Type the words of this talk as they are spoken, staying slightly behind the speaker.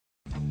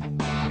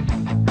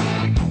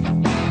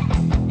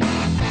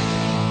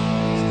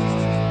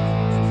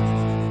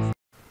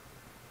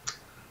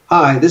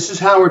Hi, this is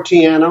Howard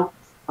Tiano.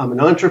 I'm an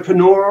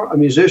entrepreneur, a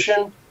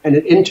musician, and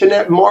an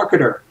internet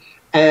marketer.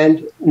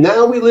 And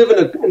now we live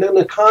in an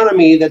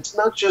economy that's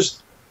not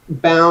just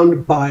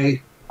bound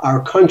by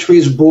our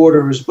country's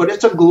borders, but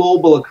it's a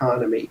global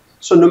economy.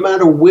 So no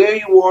matter where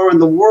you are in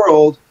the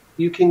world,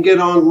 you can get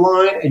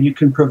online and you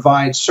can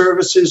provide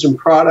services and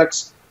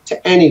products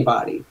to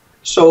anybody.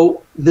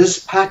 So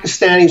this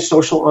Pakistani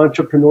Social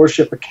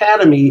Entrepreneurship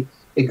Academy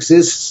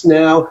exists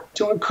now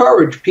to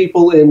encourage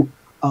people in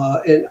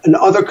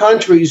other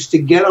countries to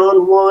get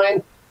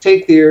online,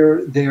 take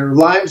their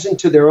lives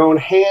into their own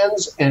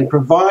hands, and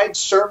provide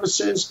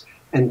services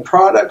and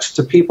products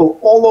to people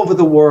all over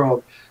the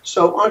world.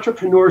 So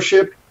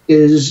entrepreneurship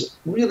is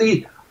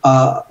really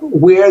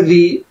where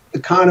the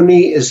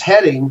economy is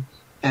heading,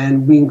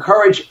 and we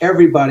encourage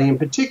everybody, and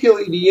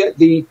particularly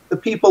the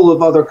people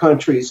of other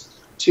countries,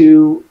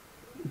 to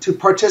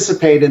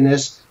participate in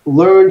this,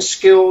 learn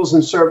skills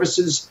and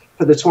services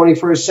for the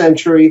 21st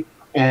century,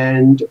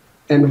 and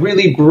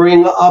really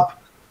bring up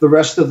the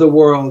rest of the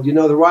world. You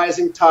know, the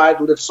rising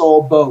tide lifts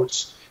all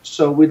boats.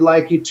 So we'd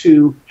like you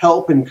to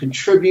help and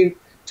contribute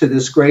to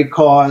this great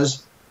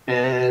cause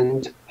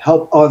and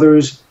help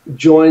others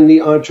join the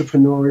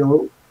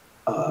entrepreneurial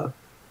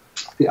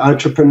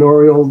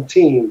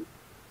team.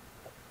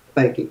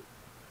 Thank you.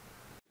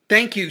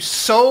 Thank you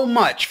so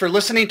much for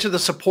listening to the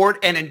support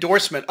and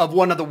endorsement of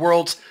one of the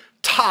world's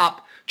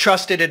top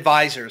trusted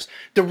advisors.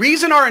 The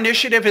reason our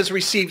initiative has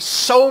received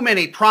so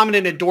many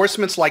prominent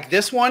endorsements like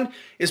this one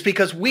is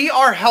because we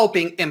are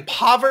helping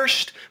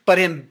impoverished but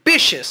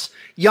ambitious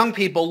young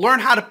people learn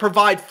how to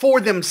provide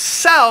for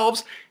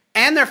themselves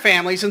and their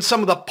families in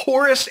some of the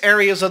poorest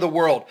areas of the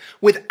world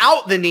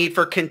without the need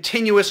for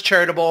continuous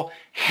charitable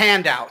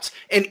handouts,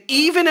 and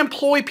even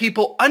employ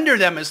people under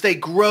them as they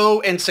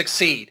grow and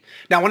succeed.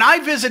 Now, when I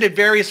visited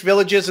various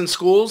villages and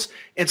schools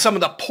in some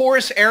of the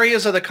poorest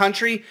areas of the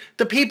country,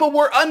 the people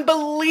were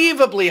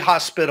unbelievably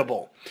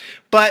hospitable.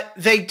 But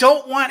they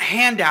don't want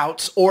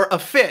handouts or a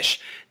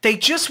fish. They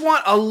just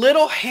want a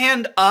little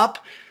hand up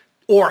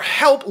or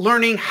help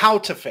learning how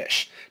to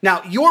fish.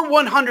 Now, your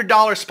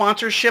 $100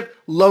 sponsorship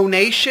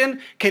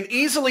donation can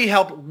easily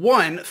help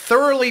one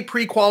thoroughly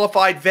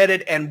pre-qualified,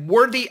 vetted, and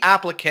worthy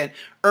applicant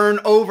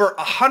earn over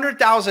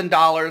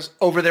 $100,000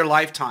 over their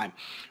lifetime,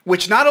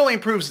 which not only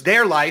improves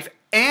their life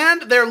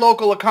and their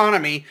local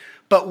economy,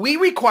 but we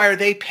require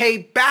they pay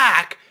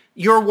back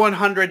your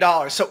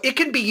 $100. So it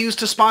can be used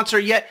to sponsor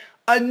yet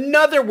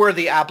another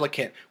worthy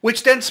applicant,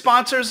 which then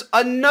sponsors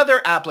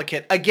another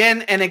applicant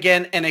again and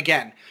again and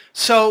again.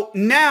 So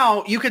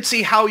now you can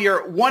see how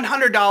your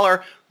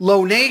 $100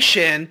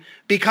 donation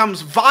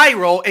becomes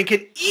viral and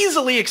can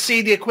easily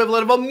exceed the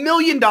equivalent of $1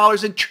 million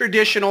in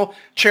traditional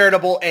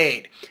charitable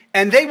aid.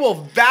 And they will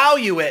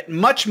value it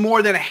much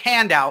more than a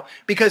handout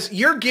because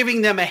you're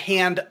giving them a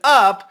hand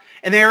up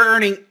and they're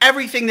earning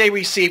everything they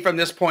receive from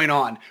this point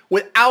on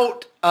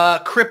without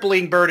a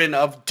crippling burden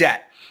of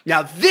debt.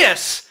 Now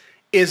this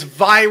is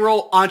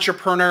viral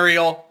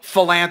entrepreneurial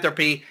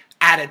philanthropy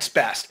at its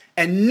best.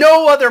 And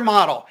no other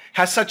model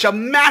has such a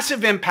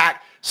massive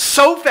impact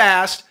so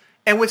fast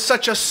and with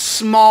such a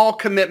small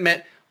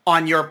commitment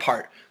on your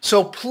part.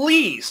 So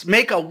please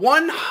make a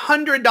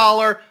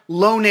 $100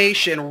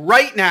 donation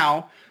right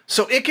now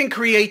so it can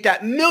create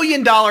that $1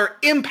 million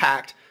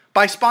impact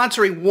by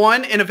sponsoring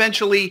one and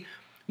eventually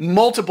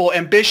multiple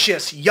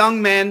ambitious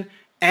young men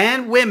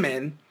and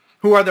women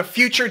who are the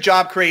future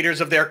job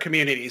creators of their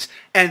communities.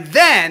 And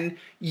then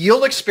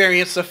you'll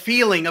experience the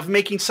feeling of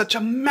making such a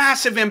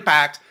massive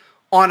impact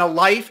on a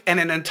life and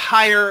an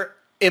entire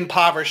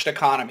impoverished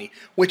economy,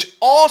 which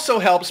also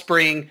helps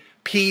bring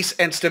peace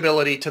and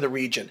stability to the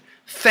region.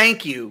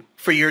 Thank you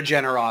for your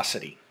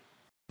generosity.